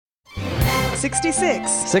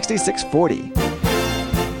6640.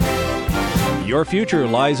 Your future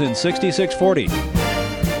lies in 6640.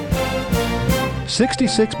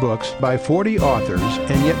 66 books by 40 authors,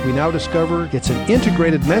 and yet we now discover it's an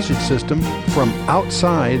integrated message system from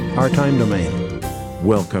outside our time domain.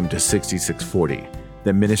 Welcome to 6640,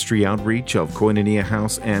 the ministry outreach of Koinonia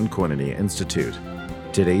House and Koinonia Institute.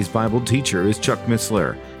 Today's Bible teacher is Chuck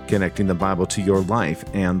Missler, connecting the Bible to your life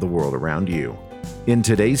and the world around you. In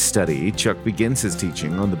today's study, Chuck begins his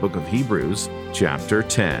teaching on the book of Hebrews, chapter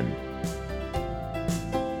 10.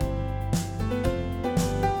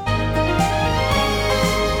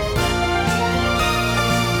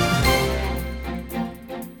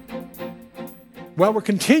 Well, we're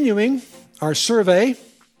continuing our survey,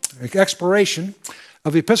 exploration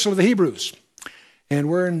of the Epistle of the Hebrews. And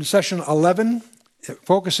we're in session 11,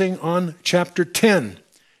 focusing on chapter 10.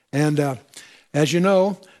 And as you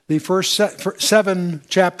know, the first 7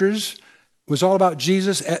 chapters was all about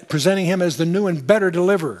Jesus, presenting him as the new and better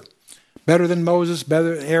deliverer, better than Moses,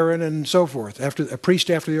 better than Aaron, and so forth, a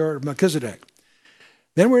priest after the order of Melchizedek.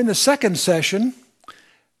 Then we're in the second session,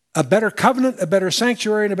 a better covenant, a better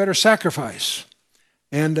sanctuary, and a better sacrifice.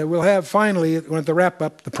 And we'll have finally, at the wrap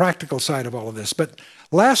up, the practical side of all of this. But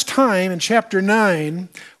last time in chapter 9,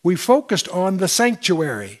 we focused on the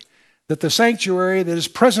sanctuary, that the sanctuary that is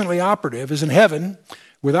presently operative is in heaven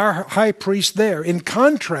with our high priest there, in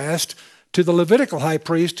contrast to the Levitical high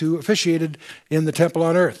priest who officiated in the temple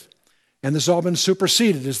on earth. And this has all been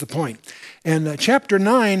superseded is the point. And chapter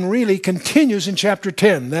 9 really continues in chapter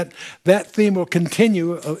 10. That theme will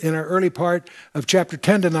continue in our early part of chapter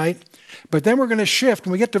 10 tonight. But then we're going to shift.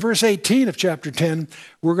 When we get to verse 18 of chapter 10,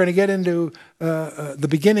 we're going to get into the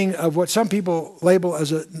beginning of what some people label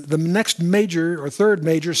as the next major or third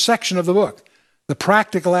major section of the book, the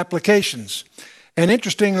practical applications. And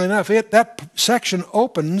interestingly enough, that section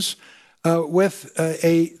opens with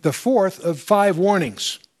the fourth of 5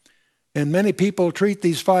 warnings. And many people treat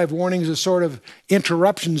these 5 warnings as sort of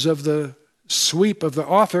interruptions of the sweep of the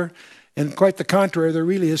author. And quite the contrary, there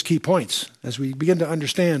really is key points as we begin to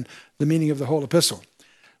understand the meaning of the whole epistle.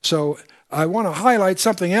 So I want to highlight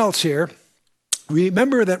something else here.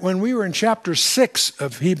 Remember that when we were in chapter 6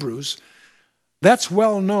 of Hebrews, that's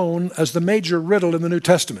well known as the major riddle in the New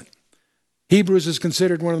Testament. Hebrews is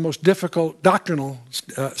considered one of the most difficult doctrinal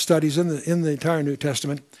studies in the entire New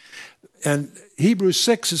Testament. And Hebrews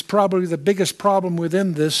 6 is probably the biggest problem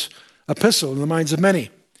within this epistle in the minds of many.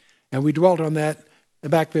 And we dwelt on that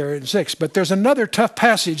back there in 6. But there's another tough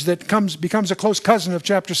passage that becomes a close cousin of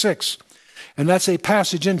chapter 6. And that's a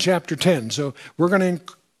passage in chapter 10. So we're going to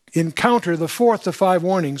encounter the fourth of 5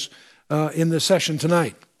 warnings in this session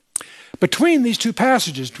tonight. Between these two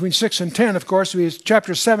passages, between 6 and 10, of course, we have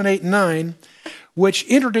chapters 7, 8, and 9, which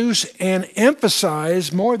introduce and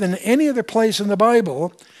emphasize more than any other place in the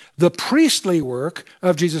Bible the priestly work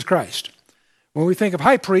of Jesus Christ. When we think of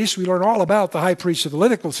high priests, we learn all about the high priests of the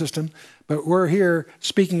Levitical system, but we're here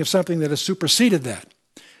speaking of something that has superseded that.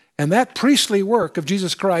 And that priestly work of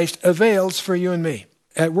Jesus Christ avails for you and me.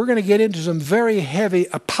 And we're going to get into some very heavy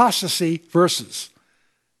apostasy verses.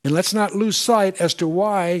 And let's not lose sight as to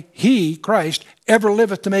why he, Christ, ever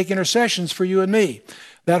liveth to make intercessions for you and me.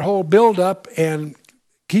 That whole build-up and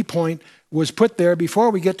key point was put there before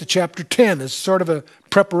we get to chapter 10 as sort of a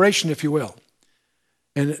preparation, if you will.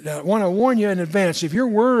 And I want to warn you in advance, if you're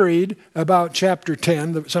worried about chapter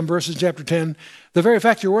 10, some verses in chapter 10, the very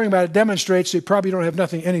fact you're worrying about it demonstrates that you probably don't have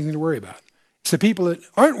anything to worry about. It's the people that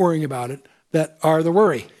aren't worrying about it that are the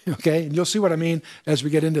worry, okay? And you'll see what I mean as we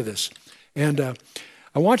get into this. And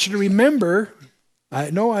I want you to remember, I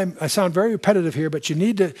know I sound very repetitive here, but you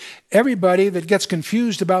need to, everybody that gets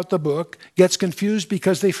confused about the book gets confused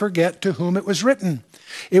because they forget to whom it was written.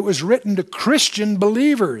 It was written to Christian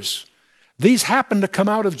believers. These happen to come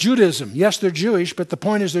out of Judaism. Yes, they're Jewish, but the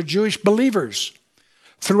point is they're Jewish believers.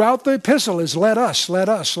 Throughout the epistle is let us, let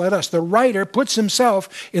us, let us. The writer puts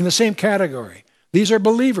himself in the same category. These are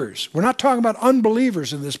believers. We're not talking about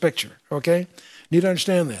unbelievers in this picture, okay? Need to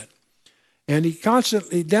understand that. And he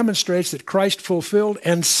constantly demonstrates that Christ fulfilled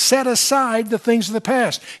and set aside the things of the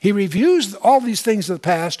past. He reviews all these things of the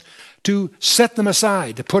past to set them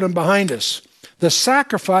aside, to put them behind us. The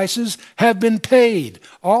sacrifices have been paid.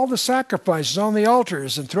 All the sacrifices on the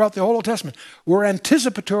altars and throughout the whole Old Testament were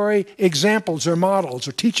anticipatory examples or models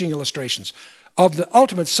or teaching illustrations of the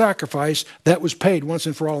ultimate sacrifice that was paid once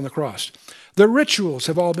and for all on the cross. The rituals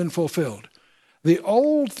have all been fulfilled. The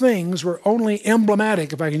old things were only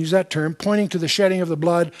emblematic, if I can use that term, pointing to the shedding of the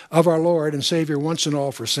blood of our Lord and Savior once and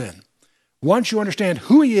all for sin. Once you understand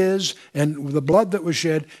who he is and the blood that was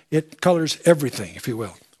shed, it colors everything, if you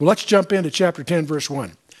will. Well, let's jump into chapter 10, verse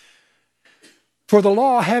 1. For the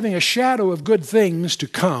law, having a shadow of good things to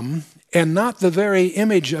come, and not the very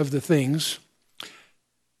image of the things,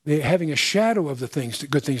 having a shadow of the things,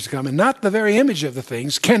 good things to come, and not the very image of the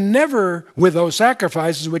things, can never, with those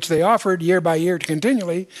sacrifices which they offered year by year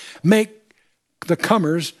continually, make the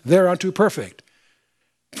comers thereunto perfect.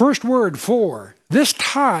 First word, for. This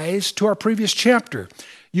ties to our previous chapter.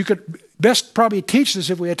 You could best probably teach this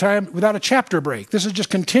if we had time without a chapter break. This is just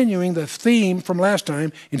continuing the theme from last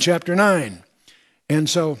time in chapter 9. And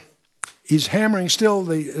so he's hammering still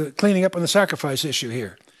the cleaning up on the sacrifice issue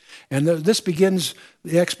here. And this begins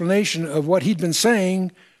the explanation of what he'd been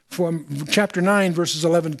saying from chapter 9, verses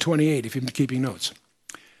 11 to 28, if you've been keeping notes.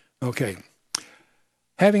 Okay.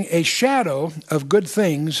 Having a shadow of good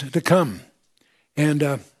things to come,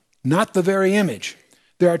 and not the very image.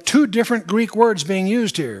 There are two different Greek words being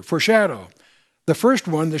used here for shadow. The first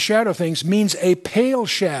one, the shadow things, means a pale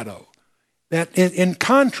shadow, that in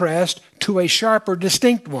contrast to a sharp or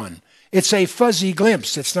distinct one. It's a fuzzy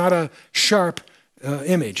glimpse. It's not a sharp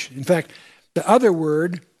image. In fact, the other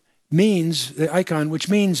word means, the icon, which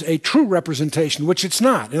means a true representation, which it's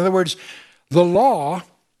not. In other words, the law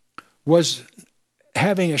was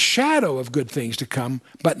having a shadow of good things to come,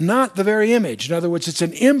 but not the very image. In other words, it's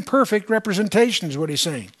an imperfect representation, is what he's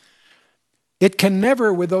saying. It can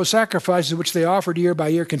never, with those sacrifices which they offered year by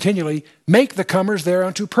year continually, make the comers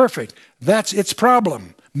thereunto perfect. That's its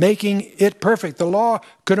problem, making it perfect. The law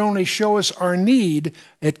could only show us our need.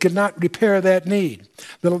 It could not repair that need.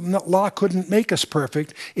 The law couldn't make us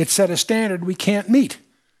perfect. It set a standard we can't meet.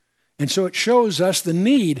 And so it shows us the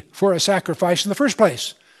need for a sacrifice in the first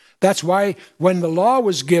place. That's why when the law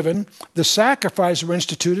was given, the sacrifices were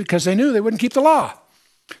instituted because they knew they wouldn't keep the law.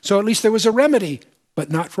 So at least there was a remedy, but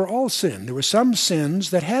not for all sin. There were some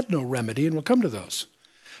sins that had no remedy, and we'll come to those.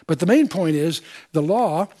 But the main point is the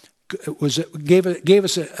law gave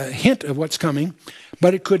us a hint of what's coming,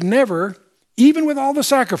 but it could never, even with all the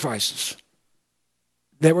sacrifices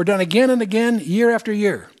that were done again and again, year after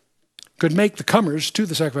year, could make the comers to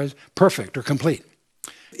the sacrifice perfect or complete.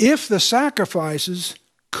 If the sacrifices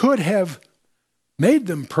could have made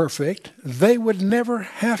them perfect, they would never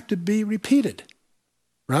have to be repeated,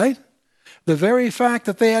 right? The very fact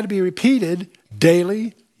that they had to be repeated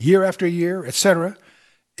daily, year after year, etc.,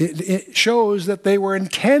 it shows that they were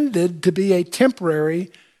intended to be a temporary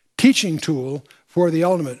teaching tool for the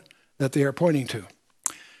ultimate that they are pointing to.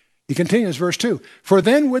 He continues, verse 2, for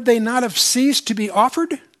then would they not have ceased to be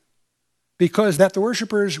offered? Because that the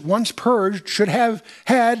worshipers, once purged, should have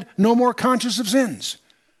had no more conscience of sins.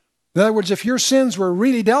 In other words, if your sins were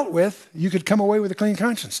really dealt with, you could come away with a clean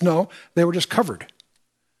conscience. No, they were just covered.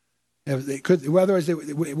 Otherwise,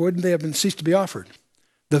 wouldn't they have been ceased to be offered?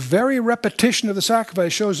 The very repetition of the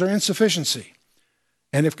sacrifice shows their insufficiency.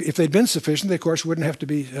 And if they'd been sufficient, they, of course, wouldn't have to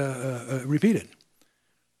be repeated.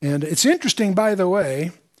 And it's interesting, by the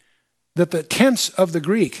way, that the tense of the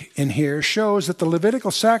Greek in here shows that the Levitical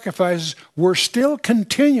sacrifices were still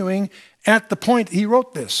continuing at the point he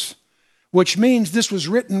wrote this, which means this was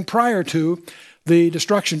written prior to the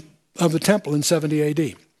destruction of the temple in 70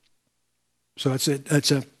 AD. So it's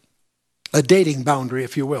a dating boundary,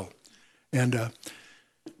 if you will.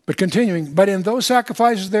 But continuing, but in those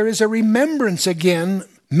sacrifices there is a remembrance again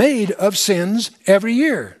made of sins every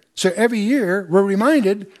year. So every year we're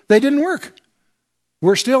reminded they didn't work.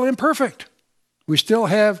 We're still imperfect. We still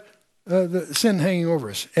have the sin hanging over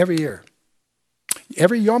us every year.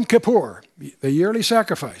 Every Yom Kippur, the yearly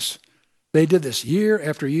sacrifice, they did this year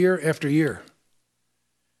after year after year.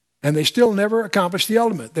 And they still never accomplished the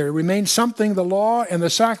ultimate. There remained something the law and the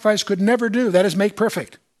sacrifice could never do, that is make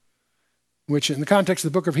perfect, which in the context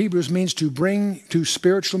of the book of Hebrews means to bring to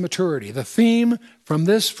spiritual maturity. The theme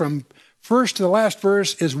from first to the last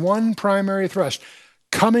verse is one primary thrust,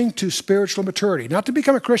 coming to spiritual maturity. Not to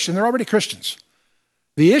become a Christian, they're already Christians.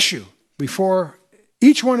 The issue before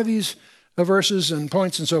each one of these verses and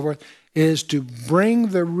points and so forth is to bring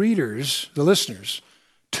the readers, the listeners,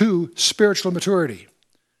 to spiritual maturity.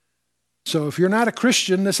 So if you're not a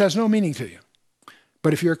Christian, this has no meaning to you.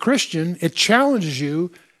 But if you're a Christian, it challenges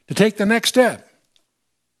you to take the next step.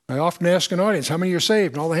 I often ask an audience, how many are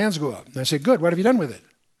saved? And all the hands go up. And I say, good, what have you done with it?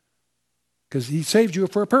 Because he saved you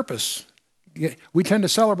for a purpose. We tend to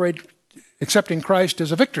celebrate accepting Christ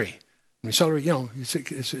as a victory. We celebrate,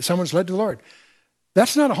 someone's led to the Lord.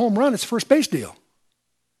 That's not a home run, it's a first base deal.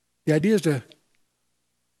 The idea is to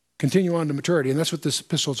continue on to maturity, and that's what this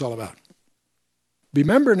epistle is all about.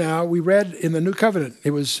 Remember now, we read in the New Covenant,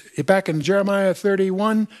 it was back in Jeremiah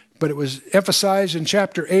 31, but it was emphasized in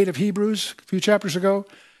chapter 8 of Hebrews, a few chapters ago,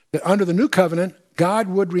 that under the New Covenant, God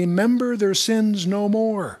would remember their sins no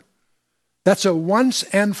more. That's a once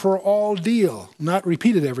and for all deal, not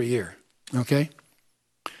repeated every year. Okay?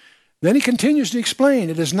 Then he continues to explain,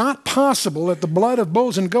 it is not possible that the blood of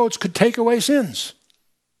bulls and goats could take away sins.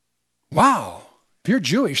 Wow. If you're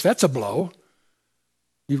Jewish, that's a blow.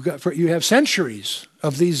 You have centuries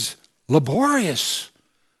of these laborious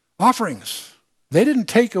offerings. They didn't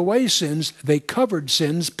take away sins, they covered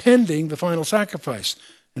sins pending the final sacrifice.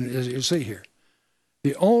 And as you see here,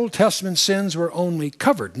 the Old Testament sins were only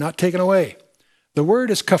covered, not taken away. The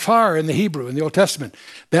word is kafar in the Hebrew, in the Old Testament.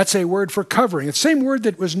 That's a word for covering. It's the same word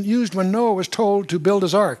that was used when Noah was told to build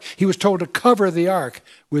his ark. He was told to cover the ark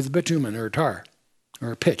with bitumen or tar,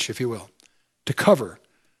 or pitch, if you will, to cover.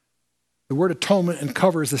 The word atonement and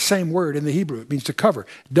cover is the same word in the Hebrew. It means to cover.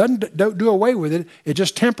 Don't do away with it. It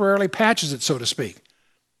just temporarily patches it, so to speak.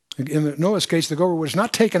 In Noah's case, the gomer was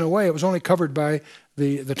not taken away. It was only covered by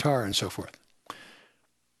the tar and so forth.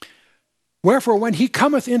 Wherefore, when he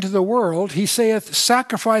cometh into the world, he saith,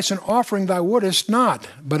 sacrifice and offering thou wouldest not,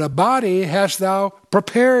 but a body hast thou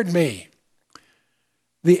prepared me.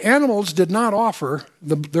 The animals did not offer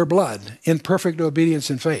their blood in perfect obedience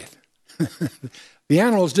and faith. The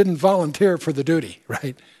animals didn't volunteer for the duty,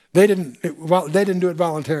 right? They didn't do it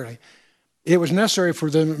voluntarily. It was necessary for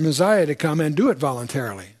the Messiah to come and do it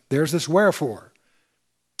voluntarily. There's this wherefore.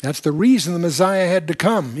 That's the reason the Messiah had to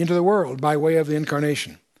come into the world by way of the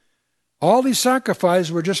incarnation. All these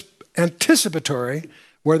sacrifices were just anticipatory,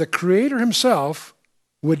 where the Creator himself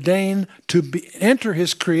would deign to enter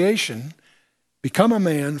his creation, become a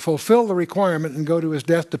man, fulfill the requirement, and go to his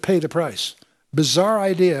death to pay the price. Bizarre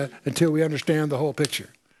idea until we understand the whole picture.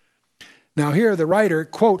 Now here the writer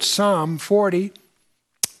quotes Psalm 40,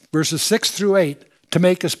 verses 6 through 8, to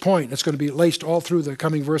make his point. It's going to be laced all through the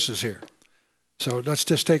coming verses here. So let's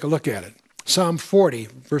just take a look at it. Psalm 40,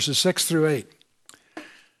 verses 6 through 8.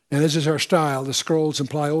 And this is our style. The scrolls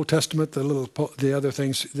imply Old Testament. The other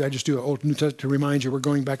things, I just do Old New Testament to remind you we're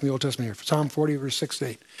going back in the Old Testament here. Psalm 40, verse 6 to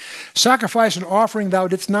 8. Sacrifice and offering thou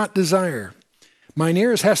didst not desire. Mine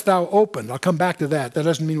ears hast thou opened. I'll come back to that. That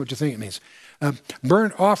doesn't mean what you think it means.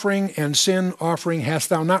 Burnt offering and sin offering hast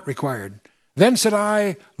thou not required. Then said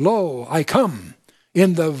I, lo, I come.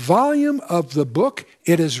 In the volume of the book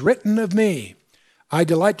it is written of me. I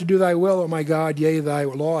delight to do thy will, O my God. Yea, thy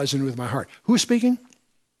law is in with my heart. Who's speaking?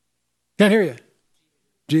 Can't hear you.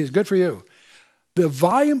 Jesus, good for you. The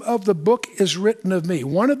volume of the book is written of me.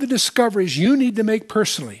 One of the discoveries you need to make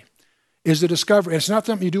personally is the discovery, it's not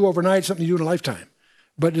something you do overnight, something you do in a lifetime,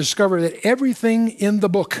 but discover that everything in the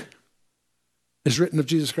book is written of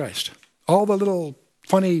Jesus Christ. All the little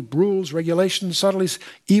funny rules, regulations, subtleties,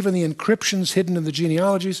 even the encryptions hidden in the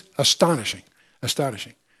genealogies, astonishing,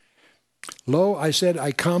 astonishing. Lo, I said,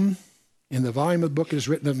 I come, in the volume of the book it is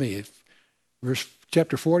written of me.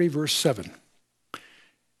 Chapter 40, verse 7.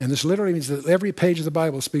 And this literally means that every page of the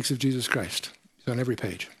Bible speaks of Jesus Christ. It's on every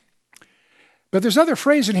page. But there's another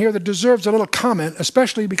phrase in here that deserves a little comment,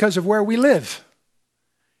 especially because of where we live.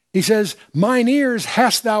 He says, mine ears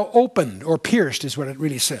hast thou opened, or pierced is what it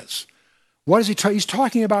really says. What is he he's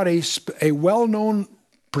talking about a well-known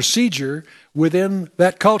procedure within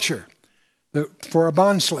that culture for a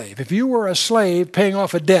bondslave. If you were a slave paying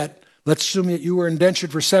off a debt, let's assume that you were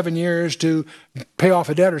indentured for 7 years to pay off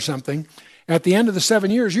a debt or something. At the end of the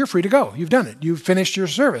 7 years, you're free to go. You've done it. You've finished your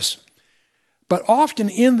service. But often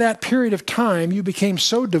in that period of time, you became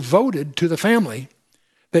so devoted to the family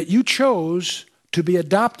that you chose to be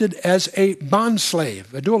adopted as a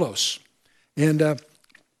bondslave, a doulos. And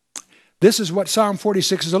this is what Psalm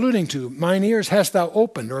 46 is alluding to. Mine ears hast thou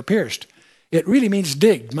opened or pierced. It really means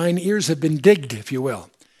digged. Mine ears have been digged, if you will,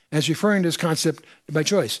 as referring to this concept by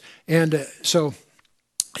choice. And so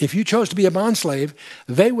if you chose to be a bondslave,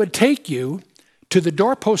 they would take you to the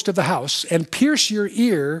doorpost of the house and pierce your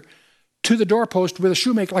ear to the doorpost with a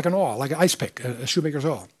shoemaker, like an awl, like an ice pick, a shoemaker's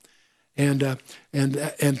awl. And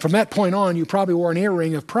from that point on, you probably wore an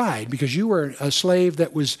earring of pride because you were a slave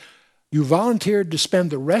that you volunteered to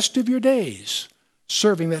spend the rest of your days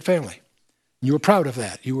serving that family. You were proud of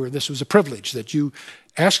that. This was a privilege that you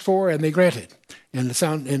asked for and they granted. And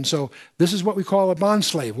so this is what we call a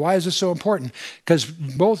bondslave. Why is this so important? Because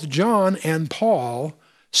both John and Paul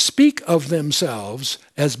speak of themselves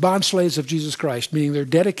as bondslaves of Jesus Christ, meaning they're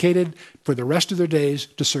dedicated for the rest of their days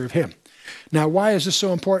to serve him. Now, why is this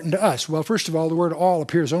so important to us? Well, first of all, the word all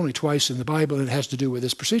appears only twice in the Bible, and it has to do with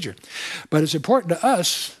this procedure. But it's important to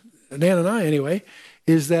us, Dan and I anyway,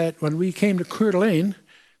 is that when we came to Coeur d'Alene,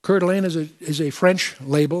 Coeur d'Alene is a French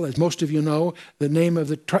label. As most of you know, the name of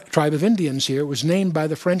the tribe of Indians here was named by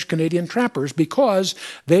the French-Canadian trappers because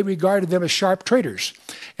they regarded them as sharp traders.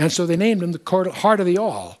 And so they named them the heart of the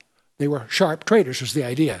awl. They were sharp traders was the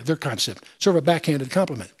idea, their concept, sort of a backhanded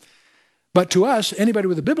compliment. But to us, anybody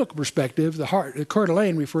with a biblical perspective, the Coeur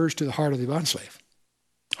d'Alene refers to the heart of the bondslave.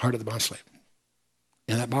 Heart of the bondslave.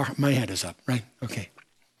 And my hand is up, right? Okay.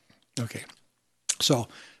 So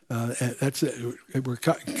that's it. We're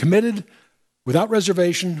committed without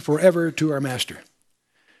reservation forever to our master.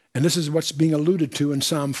 And this is what's being alluded to in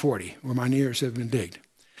Psalm 40, where mine ears have been digged.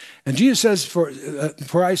 And Jesus says,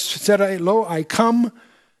 for I said, lo, I come.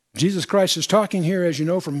 Jesus Christ is talking here, as you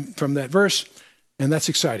know, from that verse, and that's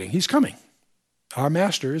exciting. He's coming. Our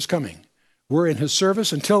master is coming. We're in his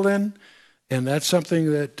service until then, and that's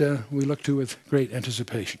something that we look to with great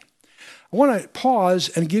anticipation. I want to pause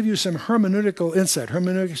and give you some hermeneutical insight,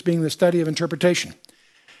 hermeneutics being the study of interpretation.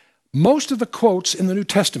 Most of the quotes in the New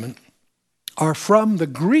Testament are from the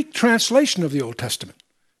Greek translation of the Old Testament,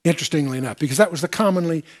 interestingly enough, because that was the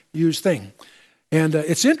commonly used thing. And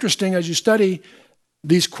it's interesting as you study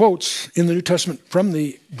these quotes in the New Testament from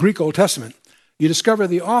the Greek Old Testament, you discover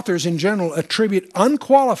the authors in general attribute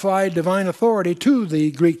unqualified divine authority to the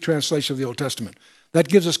Greek translation of the Old Testament. That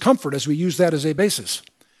gives us comfort as we use that as a basis.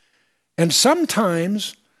 And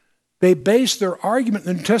sometimes they base their argument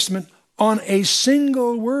in the New Testament on a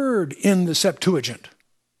single word in the Septuagint.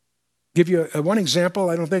 Give you one example.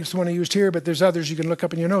 I don't think it's the one I used here, but there's others you can look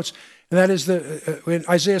up in your notes. And that is in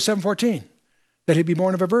Isaiah 7:14, that he'd be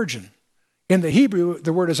born of a virgin. In the Hebrew,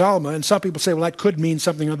 the word is alma, and some people say, well, that could mean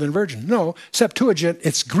something other than virgin. No, Septuagint,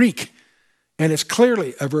 it's Greek, and it's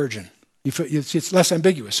clearly a virgin. It's less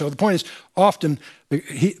ambiguous. So the point is, often,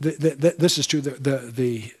 this is true,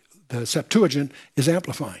 the Septuagint is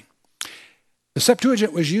amplifying. The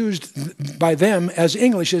Septuagint was used by them as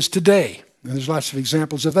English is today, and there's lots of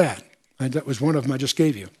examples of that. And that was one of them I just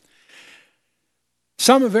gave you.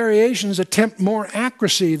 Some variations attempt more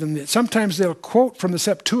accuracy than that. Sometimes they'll quote from the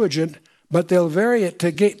Septuagint, but they'll vary it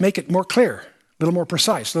to make it more clear, a little more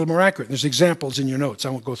precise, a little more accurate. There's examples in your notes. I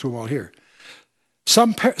won't go through them all here.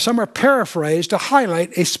 Some are paraphrased to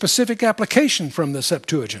highlight a specific application from the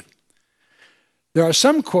Septuagint. There are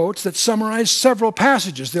some quotes that summarize several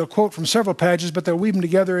passages. They'll quote from several passages, but they'll weave them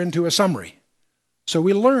together into a summary. So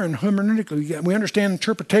we learn hermeneutically, we understand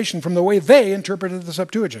interpretation from the way they interpreted the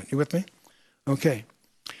Septuagint. You with me? Okay.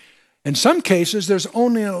 In some cases, there's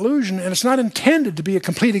only an allusion, and it's not intended to be a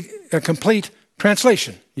complete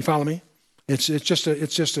translation. You follow me? It's just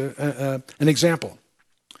an example.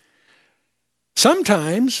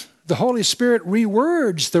 Sometimes the Holy Spirit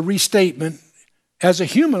rewords the restatement as a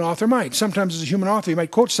human author might. Sometimes as a human author, you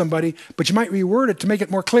might quote somebody, but you might reword it to make it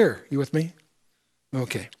more clear. You with me?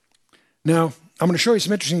 Okay. Now, I'm going to show you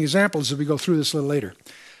some interesting examples as we go through this a little later.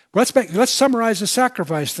 Let's summarize the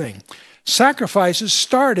sacrifice thing. Sacrifices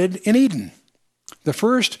started in Eden. The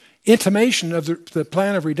first intimation of the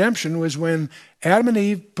plan of redemption was when Adam and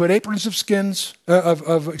Eve put aprons of skins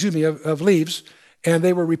of leaves, and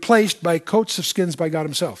they were replaced by coats of skins by God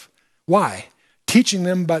Himself. Why? Teaching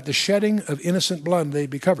them about the shedding of innocent blood they'd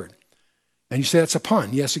be covered. And you say that's a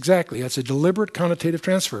pun. Yes, exactly. That's a deliberate connotative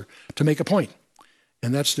transfer to make a point.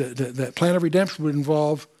 And that's the plan of redemption would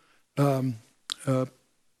involve without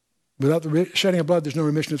the shedding of blood, there's no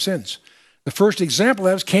remission of sins. The first example of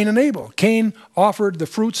that is Cain and Abel. Cain offered the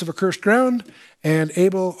fruits of a cursed ground, and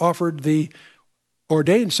Abel offered the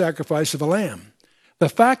ordained sacrifice of a lamb. The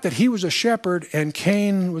fact that he was a shepherd and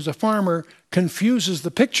Cain was a farmer confuses the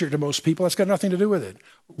picture to most people. That's got nothing to do with it.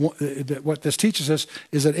 What this teaches us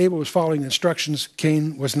is that Abel was following instructions,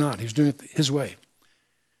 Cain was not. He was doing it his way.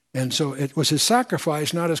 And so it was his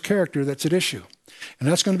sacrifice, not his character, that's at issue. And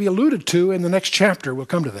that's going to be alluded to in the next chapter. We'll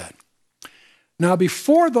come to that. Now,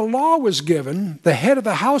 before the law was given, the head of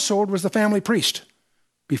the household was the family priest.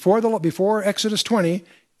 Before Exodus 20,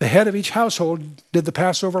 the head of each household did the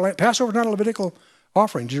Passover. Passover is not a Levitical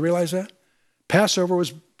offering. Did you realize that? Passover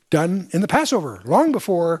was done in the Passover, long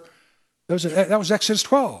before, that was Exodus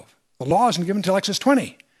 12. The law isn't given until Exodus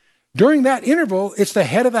 20. During that interval, it's the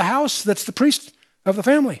head of the house that's the priest of the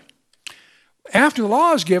family. After the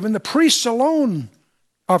law is given, the priests alone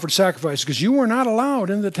offered sacrifices because you were not allowed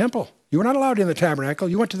in the temple. You were not allowed in the tabernacle.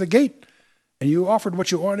 You went to the gate and you offered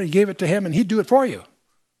what you wanted, you gave it to him, and he'd do it for you.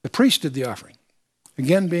 The priest did the offering.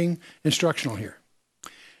 Again, being instructional here.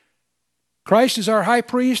 Christ is our high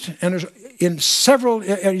priest, and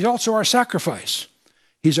he's also our sacrifice.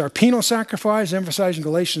 He's our penal sacrifice, emphasized in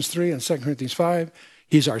Galatians 3 and 2 Corinthians 5.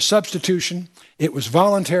 He's our substitution. It was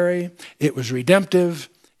voluntary. It was redemptive.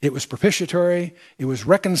 It was propitiatory. It was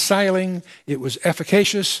reconciling. It was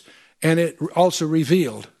efficacious. And it also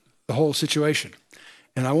revealed the whole situation.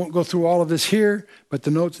 And I won't go through all of this here, but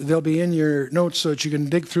the notes, they'll be in your notes so that you can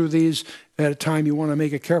dig through these at a time you want to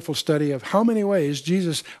make a careful study of how many ways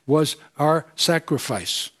Jesus was our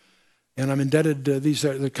sacrifice. And I'm indebted, these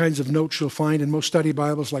are the kinds of notes you'll find in most study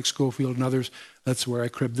Bibles like Schofield and others. That's where I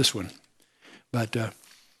cribbed this one. But,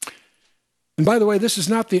 and by the way, this is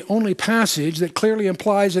not the only passage that clearly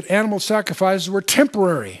implies that animal sacrifices were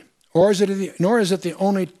temporary, nor is it the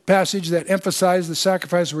only passage that emphasizes the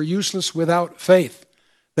sacrifices were useless without faith.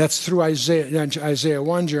 That's through Isaiah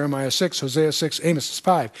 1, Jeremiah 6, Hosea 6, Amos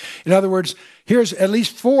 5. In other words, here's at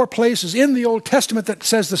least 4 places in the Old Testament that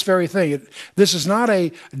says this very thing. This is not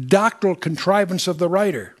a doctrinal contrivance of the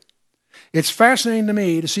writer. It's fascinating to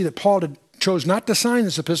me to see that Paul chose not to sign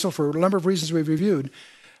this epistle for a number of reasons we've reviewed,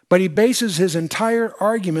 but he bases his entire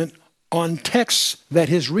argument on texts that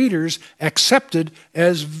his readers accepted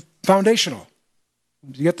as foundational.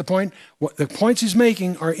 You get the point? The points he's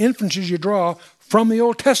making are inferences you draw from the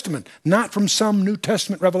Old Testament, not from some New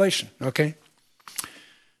Testament revelation, okay?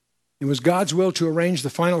 It was God's will to arrange the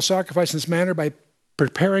final sacrifice in this manner by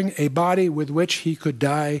preparing a body with which he could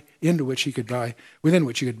die, within which he could die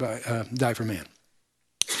for man.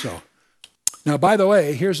 So, now, by the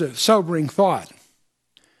way, here's a sobering thought.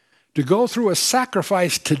 To go through a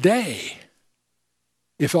sacrifice today,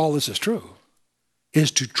 if all this is true,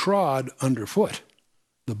 is to trod underfoot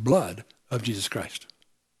the blood of Jesus Christ.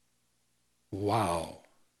 Wow.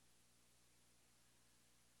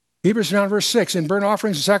 Hebrews 9, verse 6, in burnt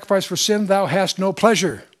offerings and sacrifice for sin, thou hast no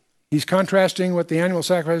pleasure. He's contrasting what the animal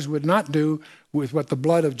sacrifice would not do with what the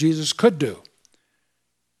blood of Jesus could do.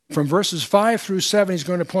 From verses 5 through 7, he's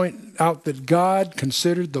going to point out that God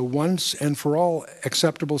considered the once and for all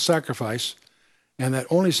acceptable sacrifice, and that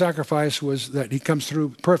only sacrifice was that he comes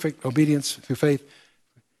through perfect obedience through faith.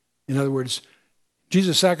 In other words,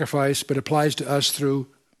 Jesus' sacrifice, but applies to us through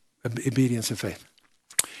obedience and faith.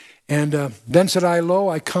 And then said I, lo,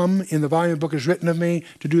 I come, in the volume of the book is written of me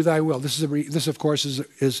to do thy will. This, of course,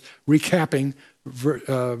 is recapping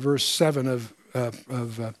verse 7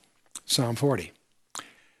 of Psalm 40.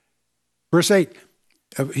 Verse 8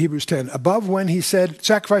 of Hebrews 10, above when he said,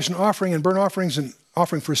 sacrifice and offering and burnt offerings and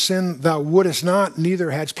offering for sin thou wouldest not,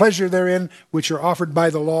 neither hadst pleasure therein, which are offered by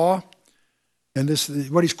the law. And this,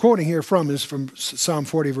 what he's quoting here from is from Psalm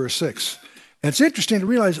 40, verse 6. And it's interesting to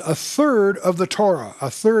realize a third of the Torah, a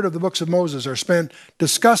third of the books of Moses are spent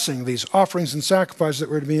discussing these offerings and sacrifices that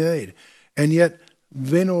were to be made. And yet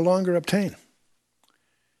they no longer obtain.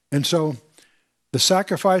 And so the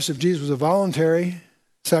sacrifice of Jesus was a voluntary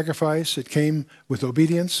sacrifice. It came with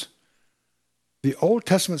obedience. The Old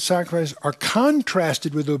Testament sacrifices are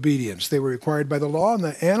contrasted with obedience. They were required by the law, and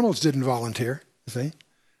the animals didn't volunteer. You see?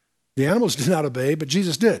 The animals did not obey, but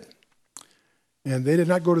Jesus did. And they did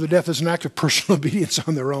not go to the death as an act of personal obedience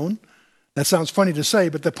on their own. That sounds funny to say,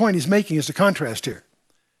 but the point he's making is the contrast here.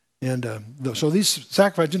 And so these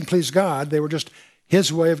sacrifices didn't please God. They were just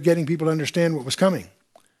his way of getting people to understand what was coming.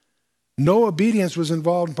 No obedience was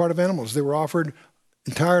involved in part of animals. They were offered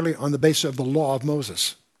entirely on the basis of the law of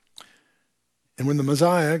Moses. And when the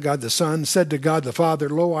Messiah, God the Son, said to God the Father,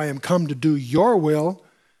 lo, I am come to do your will,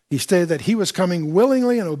 he stated that he was coming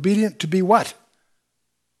willingly and obedient to be what?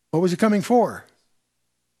 What was he coming for?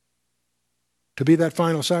 To be that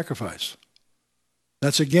final sacrifice.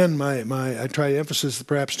 That's again I try to emphasize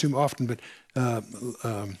perhaps too often, but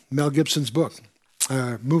Mel Gibson's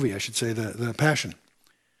movie, I should say, the Passion,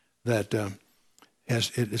 that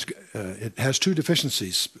it has two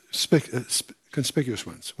deficiencies, conspicuous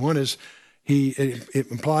ones. One is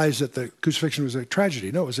it implies that the crucifixion was a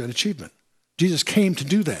tragedy. No, it was an achievement. Jesus came to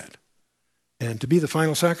do that and to be the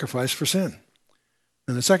final sacrifice for sin.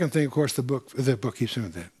 And the second thing, of course,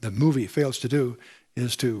 the movie fails to do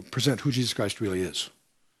is to present who Jesus Christ really is.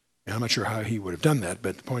 And I'm not sure how he would have done that,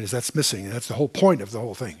 but the point is that's missing, and that's the whole point of the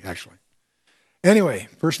whole thing, actually. Anyway,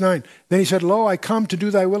 verse 9, then he said, lo, I come to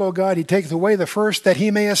do thy will, O God. He taketh away the first, that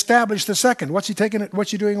he may establish the second. What's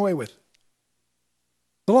he doing away with?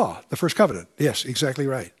 The law, the first covenant. Yes, exactly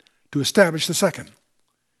right. To establish the second.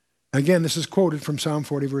 Again, this is quoted from Psalm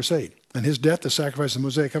 40, verse 8. And his death, the sacrifice of the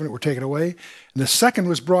Mosaic covenant, were taken away, and the second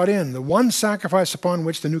was brought in, the one sacrifice upon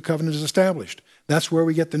which the new covenant is established. That's where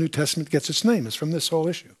we get the New Testament gets its name, is from this whole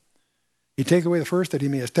issue. He taketh away the first, that he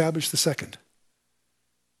may establish the second.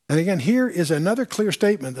 And again, here is another clear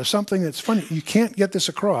statement of something that's funny. You can't get this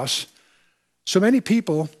across. So many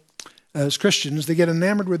people, as Christians, they get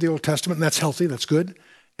enamored with the Old Testament, and that's healthy, that's good.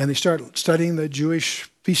 And they start studying the Jewish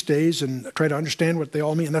feast days and try to understand what they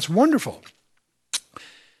all mean. And that's wonderful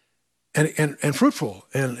and fruitful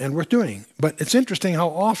and worth doing. But it's interesting how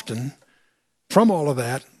often, from all of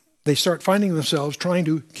that, they start finding themselves trying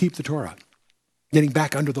to keep the Torah. getting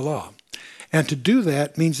back under the law. And to do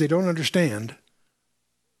that means they don't understand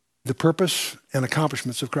the purpose and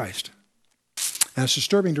accomplishments of Christ. And it's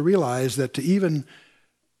disturbing to realize that to even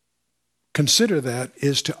consider that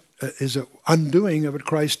is an undoing of what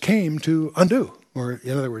Christ came to undo. Or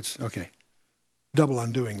in other words, okay, double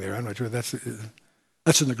undoing there. I'm not sure that's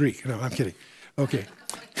in the Greek. No, I'm kidding. Okay.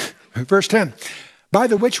 Verse 10. By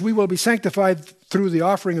the which we will be sanctified through the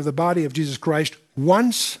offering of the body of Jesus Christ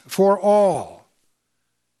once for all.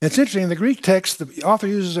 It's interesting, in the Greek text, the author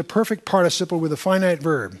uses a perfect participle with a finite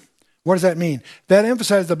verb. What does that mean? That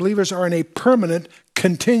emphasizes the believers are in a permanent,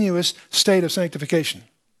 continuous state of sanctification.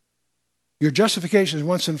 Your justification is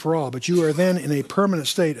once and for all, but you are then in a permanent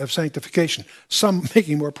state of sanctification, some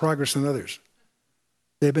making more progress than others.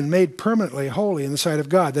 They've been made permanently holy in the sight of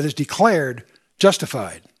God, that is declared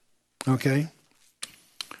justified. Okay?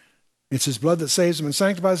 It's his blood that saves them and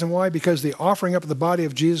sanctifies them. Why? Because the offering up of the body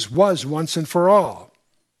of Jesus was once and for all.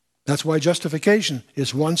 That's why justification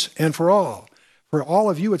is once and for all. For all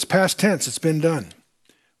of you, it's past tense. It's been done.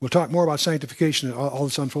 We'll talk more about sanctification as all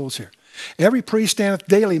this unfolds here. Every priest standeth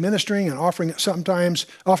daily ministering and offering oftentimes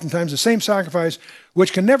the same sacrifice,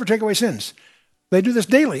 which can never take away sins. They do this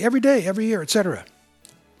daily, every day, every year, etc.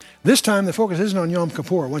 This time, the focus isn't on Yom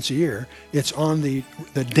Kippur once a year. It's on the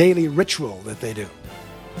daily ritual that they do.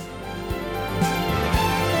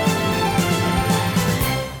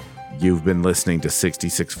 You've been listening to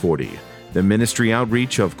 6640, the ministry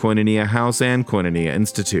outreach of Koinonia House and Koinonia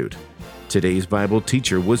Institute. Today's Bible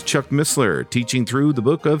teacher was Chuck Missler, teaching through the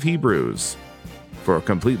book of Hebrews. For a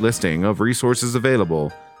complete listing of resources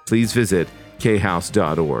available, please visit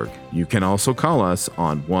khouse.org. You can also call us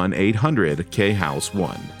on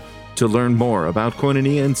 1-800-KHOUSE-1. To learn more about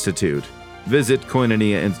Koinonia Institute, visit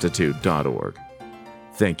koinoniainstitute.org.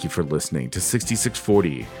 Thank you for listening to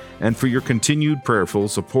 6640 and for your continued prayerful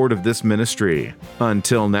support of this ministry.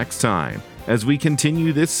 Until next time, as we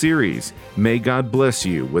continue this series, may God bless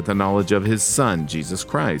you with the knowledge of His Son, Jesus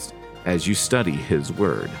Christ, as you study His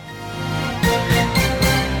Word.